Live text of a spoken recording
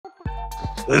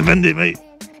Let's bend it, mate.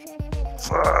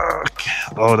 Fuck.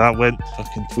 Oh, that went.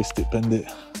 Fucking twist it, bend it.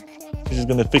 We're just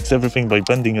gonna fix everything by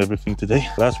bending everything today.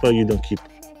 That's why you don't keep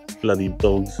bloody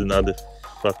dogs and other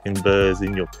fucking birds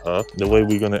in your car. The way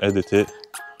we're gonna edit it,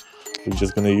 we're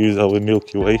just gonna use our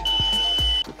Milky Way.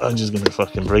 I'm just gonna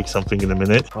fucking break something in a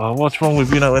minute. Oh, what's wrong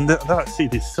with you now? And that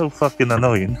seat is so fucking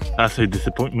annoying. That's a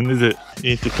disappointment, is it?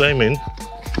 You need to climb in.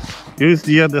 Use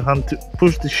the other hand to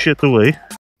push the shit away.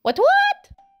 What?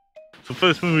 So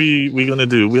first thing we're gonna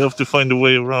do, we have to find a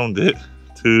way around it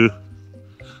to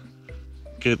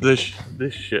get this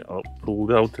shit up,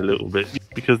 pulled out a little bit.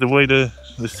 Because the way the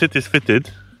seat is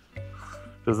fitted,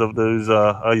 because of those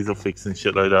isofix and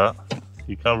shit like that,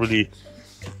 you can't really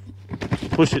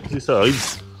push it to the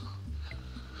sides.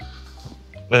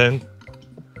 And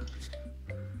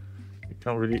you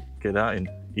can't really get that in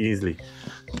easily.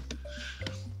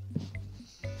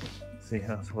 See,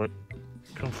 that's what,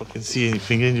 can't fucking see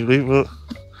anything anyway, but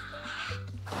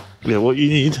yeah, what you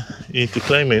need to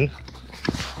climb in,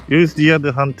 use the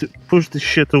other hand to push the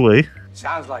shit away.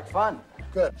 Sounds like fun.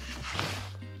 Good.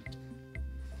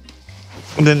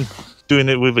 And then doing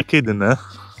it with a kid in there,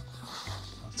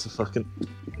 it's a fucking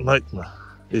nightmare.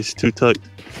 It's too tight.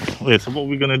 Okay, so what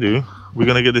we're gonna do, we're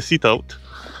gonna get the seat out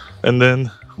and then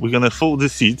we're gonna fold the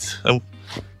seats, and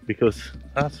because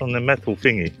that's on the metal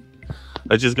thingy,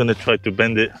 I'm just gonna try to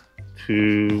bend it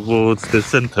towards the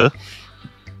center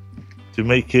to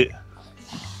make it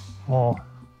more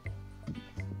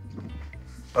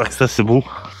accessible.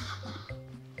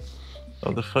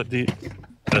 Oh, the fuck do you...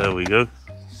 There we go.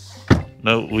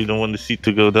 No, we don't want the seat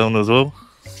to go down as well.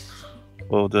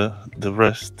 Or the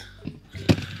rest.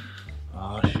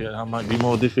 Oh shit, that might be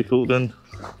more difficult than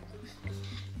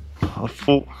I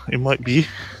thought it might be.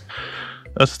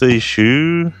 That's the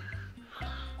issue.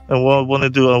 And what I want to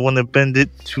do, I want to bend it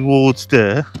towards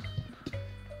there.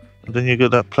 And then you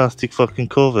got that plastic fucking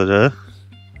cover there.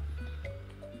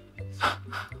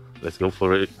 Let's go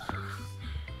for it.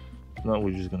 Now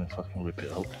we're just gonna fucking rip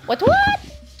it out. What?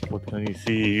 What can you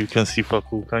see? You can see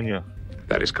fuck all, can you?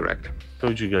 That is correct.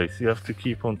 Told you guys, you have to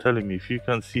keep on telling me. If you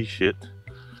can't see shit,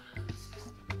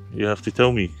 you have to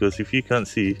tell me. Because if you can't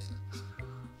see,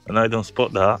 and I don't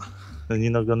spot that, then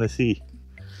you're not gonna see.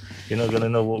 You're not gonna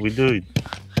know what we're doing.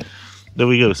 There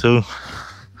we go. So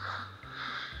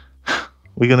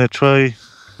we're gonna try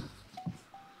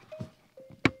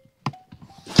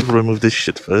to remove this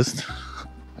shit first.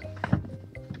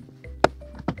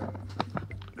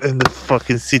 And the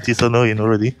fucking seat is annoying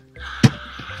already.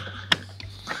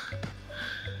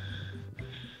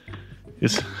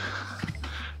 It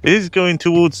is going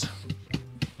towards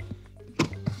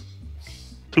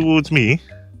me,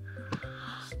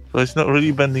 but it's not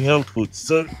really bending outwards,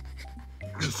 so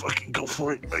just fucking go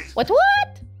for it, mate. What?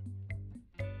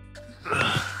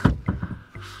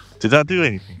 Did that do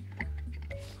anything?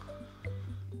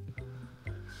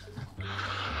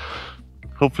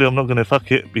 Hopefully I'm not gonna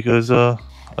fuck it, because I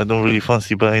don't really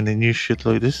fancy buying a new shit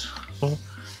like this. Well,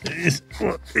 it is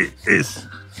what it is.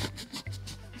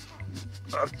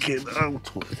 Fucking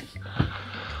outward.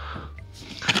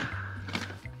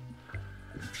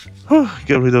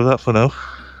 Get rid of that for now.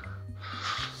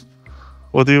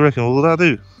 What do you reckon? What will that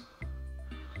do?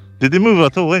 Did it move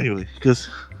at all anyway? Because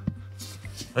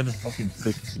I don't fucking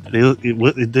think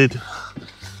it did.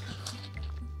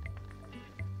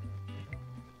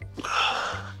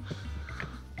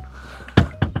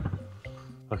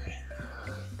 Okay.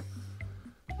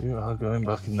 We are going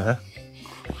back in there.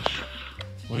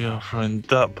 We are throwing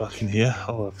that back in here.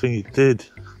 Oh, I think it did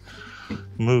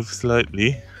move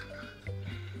slightly.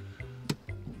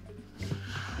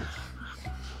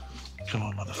 Come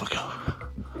on, motherfucker.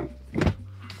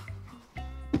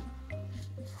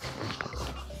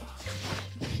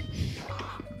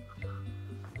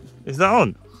 Is that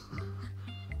on?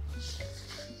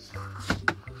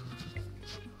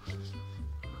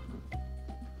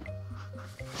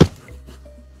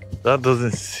 That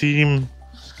doesn't seem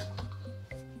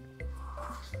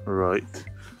right.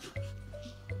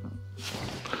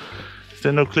 Is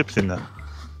there no clips in there?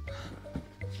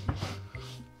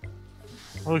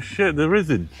 Oh shit, there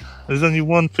isn't. There's only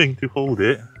one thing to hold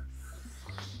it.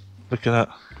 Look at that.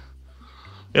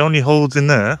 It only holds in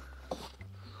there,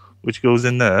 which goes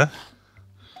in there.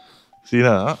 See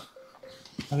that?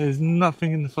 And there's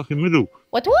nothing in the fucking middle.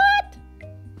 What?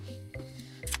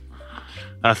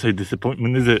 That's a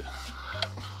disappointment, is it?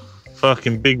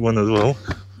 Fucking big one as well.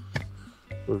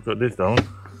 We've got this down.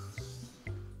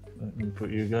 Let me put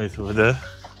you guys over there.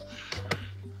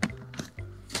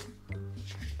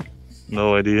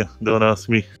 No idea, don't ask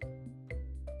me.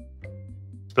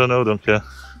 Don't know, don't care.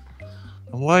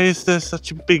 And why is there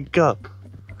such a big gap?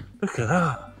 Look at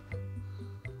that.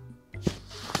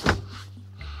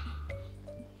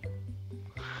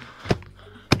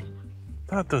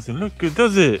 That doesn't look good,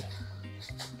 does it?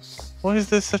 Why is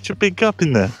there such a big gap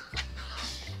in there?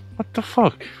 What the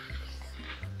fuck?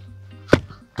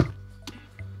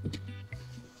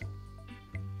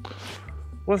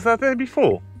 Was that there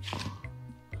before?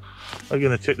 I'm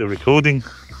gonna check the recording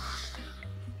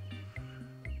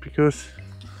because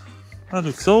that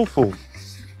looks awful.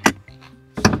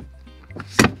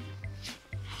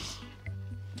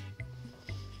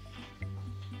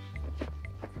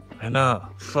 And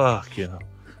fuck, you know,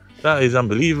 that is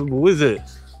unbelievable, is it?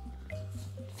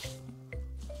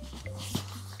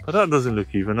 But that doesn't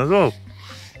look even as well.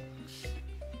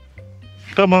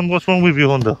 Come on, what's wrong with you,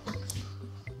 Honda?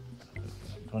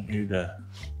 Don't you dare.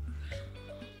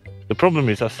 The problem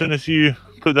is, as soon as you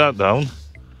put that down,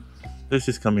 this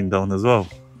is coming down as well.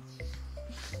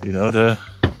 You know, the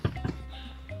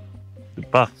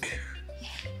back.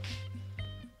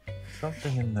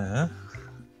 Something in there.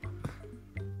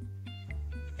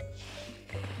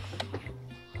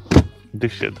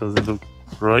 This shit doesn't look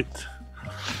right.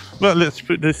 But let's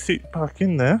put the seat back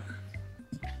in there.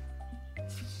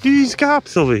 These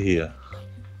gaps over here.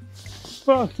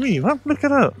 Fuck me, man. Look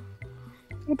at that.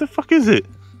 What the fuck is it?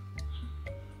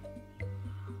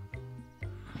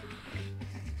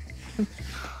 You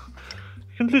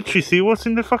can literally see what's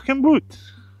in the fucking boot.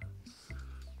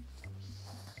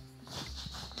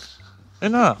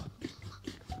 And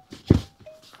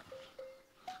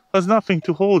there's nothing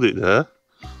to hold it there.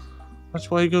 That's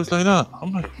why it goes like that.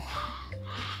 I'm like,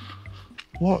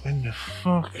 what in the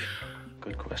fuck?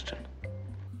 Good question.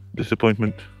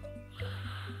 Disappointment.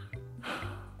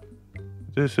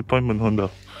 Disappointment, Honda.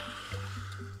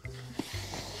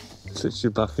 Sits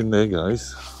you back in there,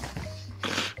 guys.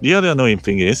 The other annoying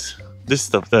thing is this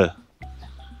stuff there.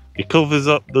 It covers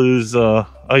up those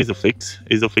isofix,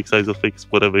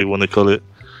 whatever you want to call it,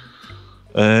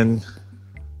 and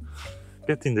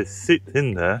getting the seat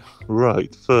in there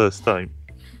right first time.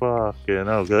 Fucking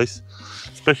hell, guys.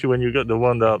 Especially when you got the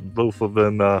one that both of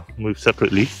them move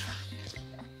separately,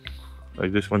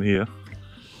 like this one here.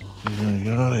 There you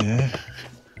go, yeah.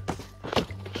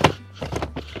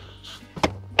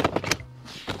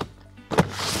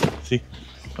 See,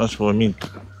 that's what I mean.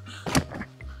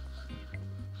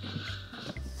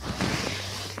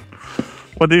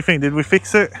 What do you think? Did we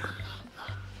fix it?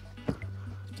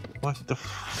 What the f...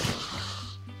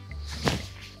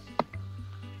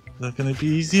 Is that gonna be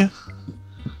easier?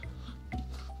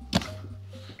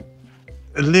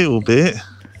 A little bit.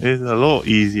 It's a lot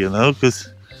easier now because...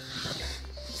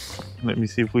 Let me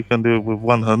see if we can do it with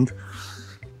one hand.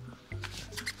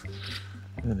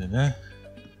 There.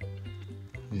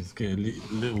 Just get a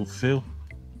little feel.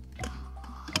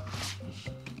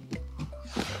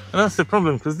 And that's the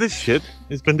problem, because this shit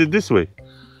is bended this way.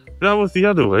 That was the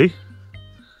other way.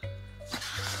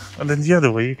 And then the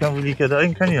other way, you can't really get that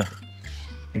in, can you?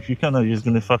 If you can, I'm just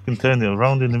gonna fucking turn it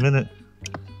around in a minute.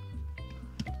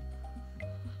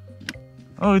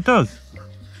 Oh, it does.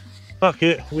 Fuck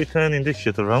it, we're turning this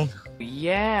shit around.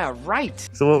 Yeah, right.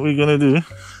 So what we're gonna do...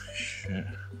 Shit.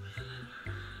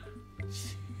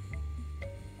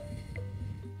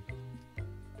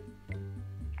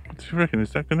 What do you reckon?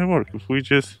 Is that gonna work if we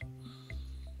just...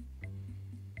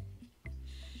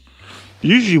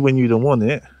 Usually when you don't want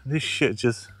it, this shit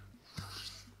just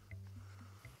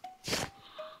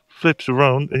flips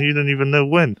around and you don't even know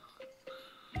when.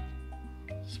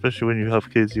 Especially when you have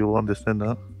kids, you'll understand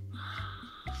that.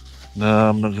 No,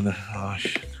 I'm not gonna... Oh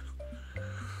shit.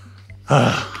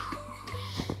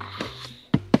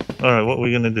 Alright, what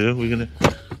we're gonna do, we're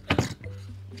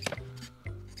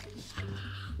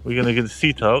gonna get the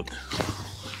seat out,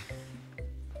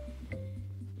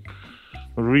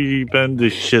 re-bend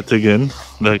this shit again,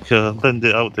 like bend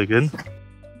it out again.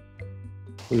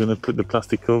 We're gonna put the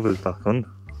plastic covers back on,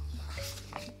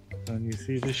 and you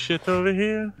see this shit over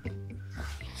here?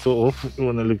 Sort of. You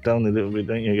wanna look down a little bit,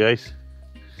 don't you guys?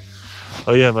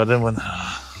 Oh yeah, but then when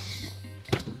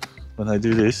I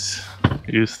do this,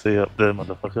 you stay up there,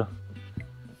 motherfucker.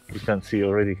 You can't see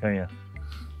already, can you?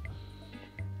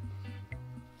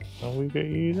 Can we get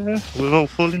you there? We're all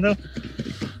falling down.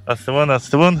 That's the one, that's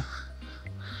the one.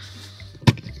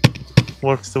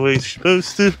 Works the way it's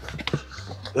supposed to.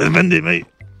 Let's bend it, mate.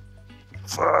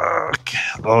 Fuck.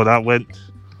 Oh, that went.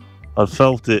 I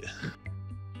felt it.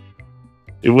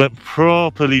 It went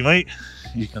properly, mate.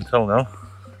 You can tell now.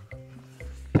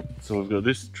 So we've got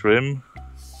this trim.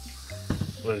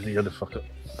 Where's the other fucker?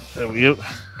 There we go.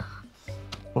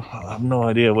 Oh, I have no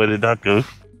idea where did that go.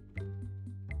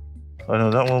 I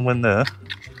know that one went there.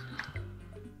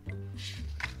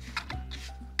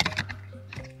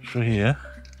 Through here.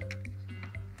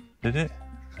 Did it?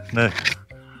 No.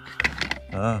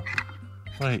 Ah.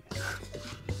 Wait.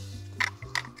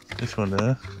 This one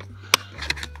there.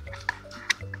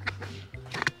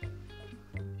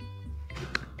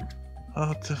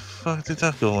 How the fuck did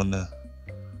that go on there?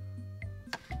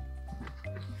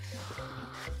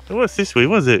 It was this way,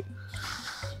 was it?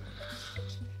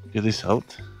 Get this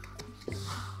out.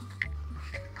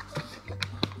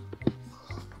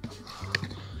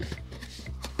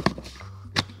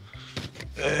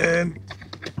 And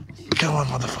come on,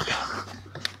 motherfucker.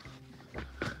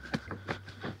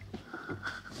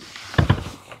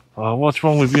 Oh, what's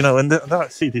wrong with you now? And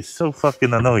that seat is so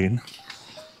fucking annoying.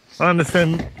 I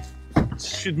understand it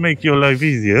should make your life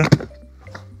easier.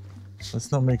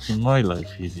 It's not making my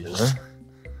life easier, though.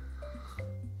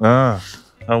 Ah,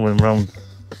 I went round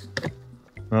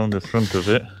the front of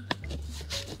it.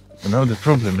 And now the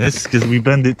problem is, because we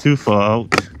bend it too far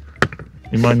out,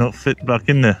 it might not fit back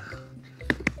in there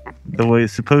the way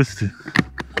it's supposed to.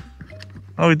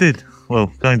 Oh, it did.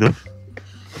 Well, kind of.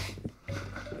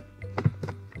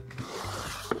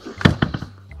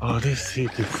 Oh, this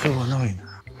seat is so annoying.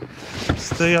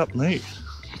 Stay up, mate.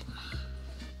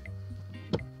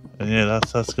 And yeah,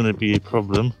 that's going to be a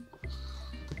problem.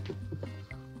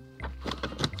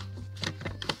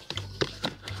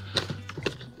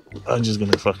 I'm just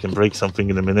going to fucking break something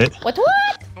in a minute. What?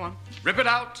 Come on, rip it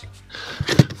out.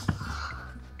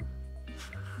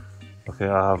 Okay,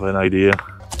 I have an idea.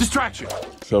 Distraction.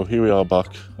 So here we are back.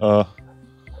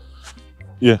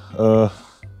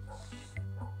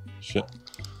 Shit.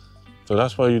 So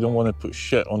that's why you don't want to put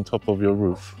shit on top of your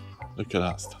roof. Look at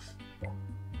that stuff.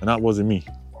 And that wasn't me.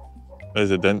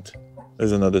 There's a dent.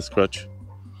 There's another scratch.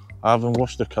 I haven't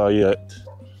washed the car yet,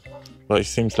 but it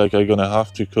seems like I'm gonna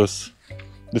have to, because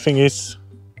the thing is,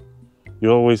 you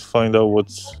always find out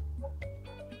what's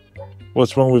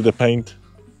wrong with the paint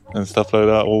and stuff like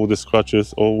that, all the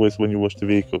scratches, always when you wash the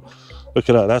vehicle. Look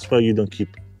at that, that's why you don't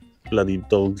keep bloody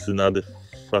dogs and other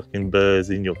fucking bears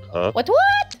in your car. What?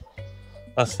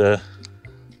 That's there.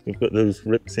 You've got those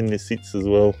rips in the seats as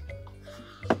well.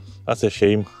 That's a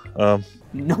shame.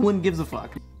 No one gives a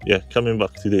fuck. Yeah, coming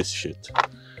back to this shit.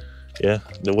 Yeah,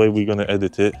 the way we're gonna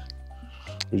edit it,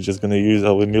 we're just gonna use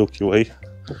our Milky Way.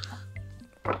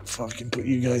 Fucking put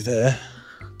you guys there.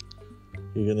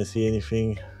 You're gonna see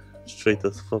anything straight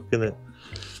as fuck, innit?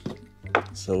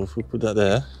 So if we put that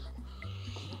there,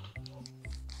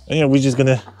 and yeah, we're just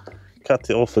gonna cut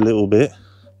it off a little bit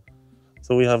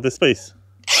so we have the space.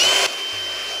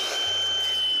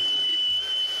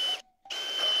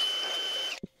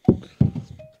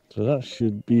 So that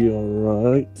should be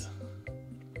alright.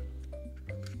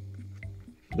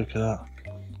 Look at that.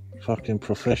 Fucking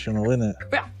professional, innit?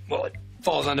 Yeah, well, it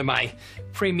falls under my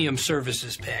premium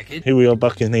services package. Here we are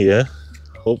back in here.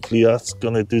 Hopefully that's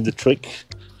gonna do the trick.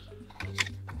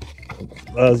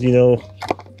 As you know,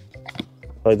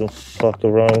 I don't fuck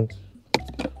around.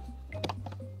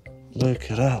 Look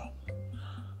at that.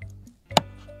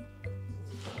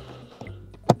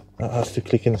 That has to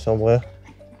click in somewhere.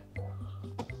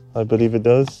 I believe it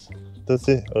does. Does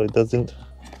it? Oh, it doesn't.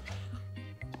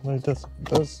 No, it does. It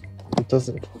does. It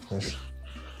doesn't.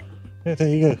 Yeah, there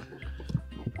you go.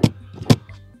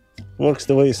 Works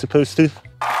the way it's supposed to.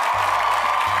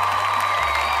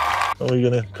 And we're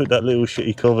gonna put that little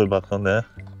shitty cover back on there.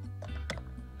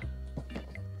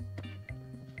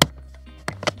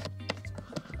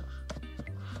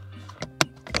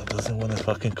 That doesn't want to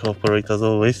fucking cooperate as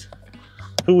always.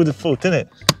 Who would have thought, innit?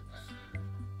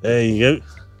 There you go.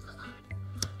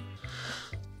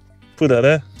 Put that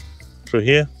there, through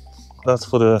here. That's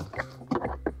for the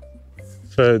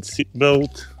third seat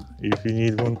belt, if you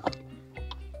need one.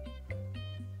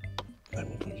 Let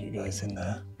me put you guys in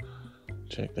there.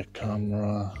 Check the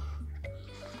camera.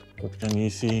 What can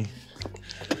you see?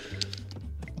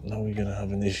 Now we're gonna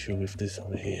have an issue with this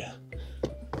over here,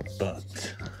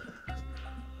 but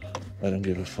I don't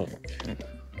give a fuck.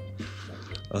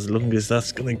 As long as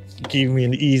that's gonna give me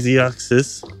an easy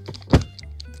access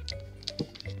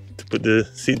to put the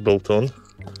seatbelt on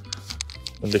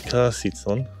and the car seats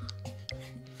on.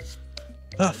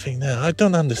 That thing there, I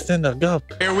don't understand that gap.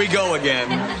 Here we go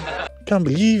again. Can't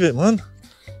believe it, man.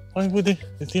 Why would they?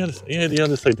 It's the other side. Yeah, the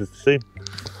other side is the same.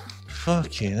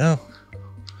 Fucking hell.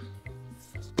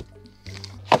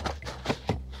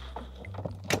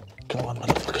 Come on,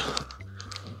 motherfucker.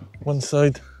 One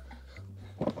side.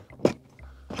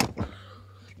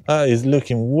 That is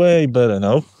looking way better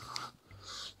now.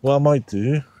 What I might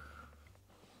do...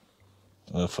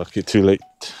 Oh, fuck it, too late.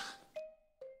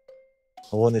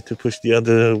 I wanted to push the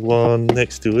other one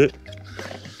next to it.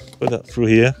 Put that through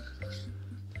here.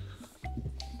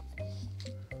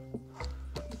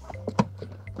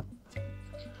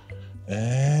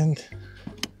 And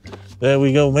there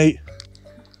we go, mate.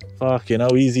 Fucking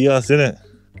how easy ass, innit?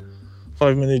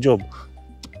 5-minute job.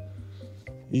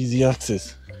 Easy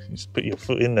access. You just put your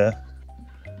foot in there.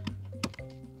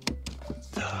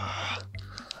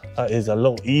 That is a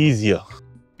lot easier.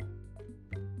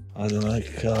 I don't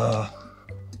like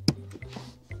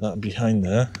that behind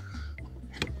there.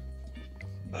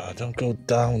 Don't go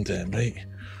down there, mate.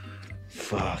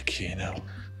 Fucking hell.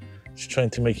 Just trying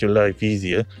to make your life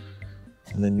easier,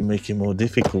 and then you make it more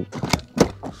difficult.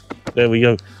 There we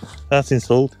go. That's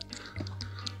installed.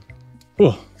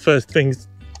 Oh, first things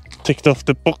ticked off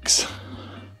the box.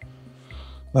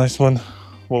 Nice one.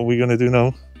 What are we gonna do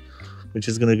now? We're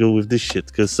just gonna go with this shit,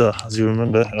 because as you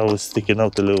remember, I was sticking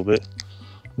out a little bit.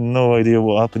 No idea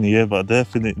what happened here, but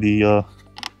definitely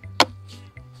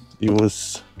it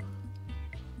was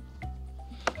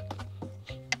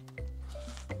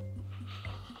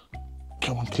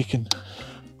come on, kicking.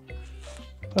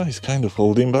 Oh, he's kind of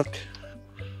holding back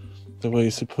the way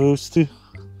it's supposed to.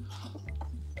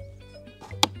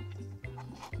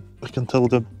 I can tell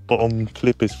the bottom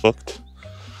clip is fucked.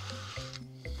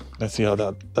 Let's see how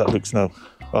that looks now.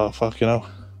 Oh, fucking hell.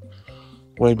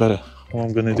 Way better. What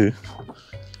I'm gonna do,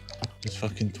 just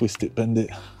fucking twist it, bend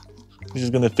it. I'm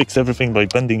just gonna fix everything by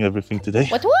bending everything today.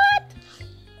 What?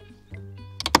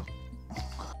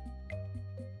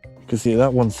 Because see,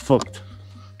 that one's fucked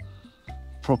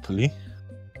properly.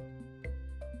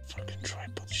 Fucking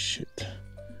tripod shit.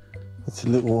 That's a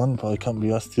little one, but I can't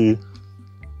be asked to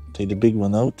take the big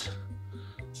one out.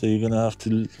 So you're gonna have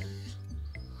to,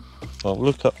 well,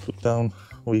 look up, look down,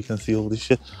 where you can see all this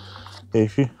shit.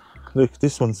 If you look,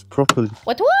 this one's properly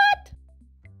What?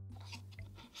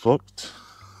 fucked.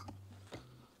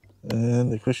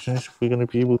 And the question is if we're gonna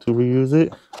be able to reuse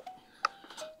it.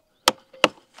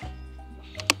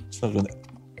 It's not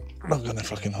gonna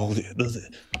fucking hold it, does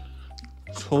it?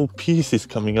 This whole piece is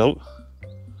coming out,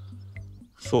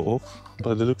 sort of,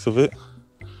 by the looks of it.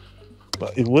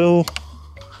 But it will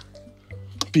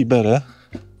be better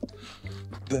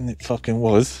than it fucking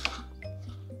was.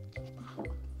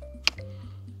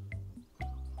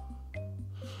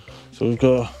 So we've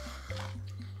got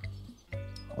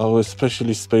our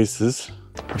specialist spacers.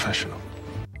 Professional.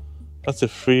 That's a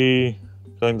free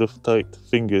kind of tight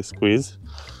finger squeeze.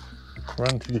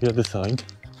 Run to the other side.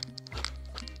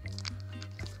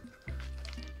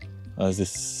 Is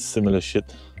this similar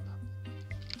shit?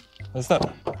 Is that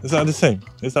the same?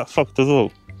 Is that fucked as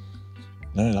well?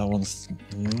 No, that one's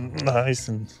nice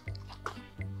and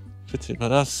fitted, but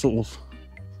that's sort of,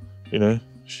 you know,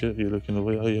 shit, you're looking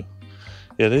away, are you?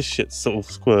 Yeah, this shit's sort of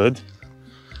squared,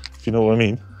 if you know what I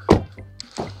mean. And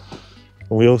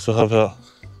we also have a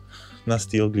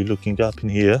nasty, ugly looking gap in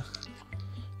here.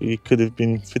 It could have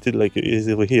been fitted like it is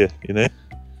over here, you know?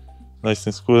 Nice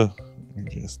and square.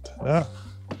 Just that.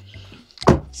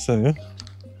 So,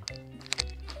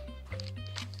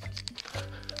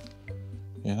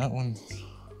 yeah, that one's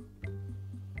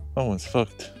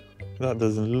fucked. That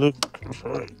doesn't look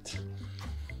right.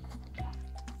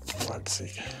 For fuck's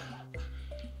sake.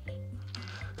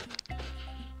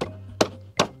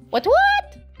 What?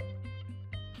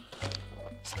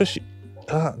 Especially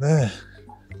that there.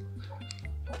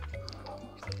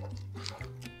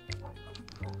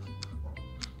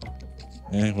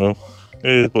 Yeah, well,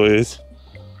 it is what it is.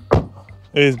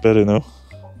 It is better now.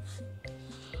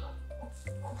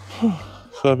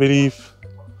 So I believe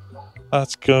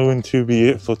that's going to be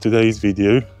it for today's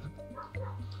video.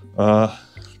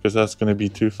 Because that's going to be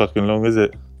too fucking long, is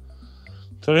it?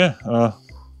 So yeah,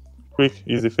 quick,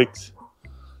 easy fix. A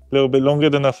little bit longer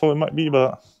than I thought it might be,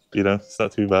 but you know, it's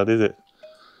not too bad, is it?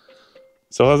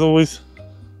 So as always,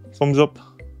 thumbs up,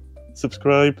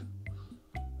 subscribe,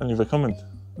 and leave a comment.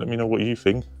 Let me know what you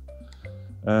think.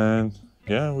 And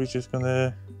yeah, we're just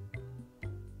gonna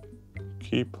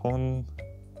keep on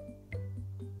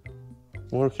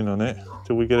working on it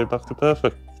till we get it back to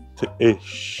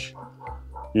perfect-ish.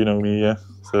 You know me, yeah?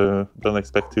 So don't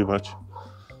expect too much.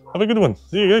 Have a good one.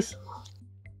 See you guys.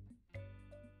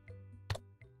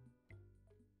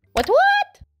 What?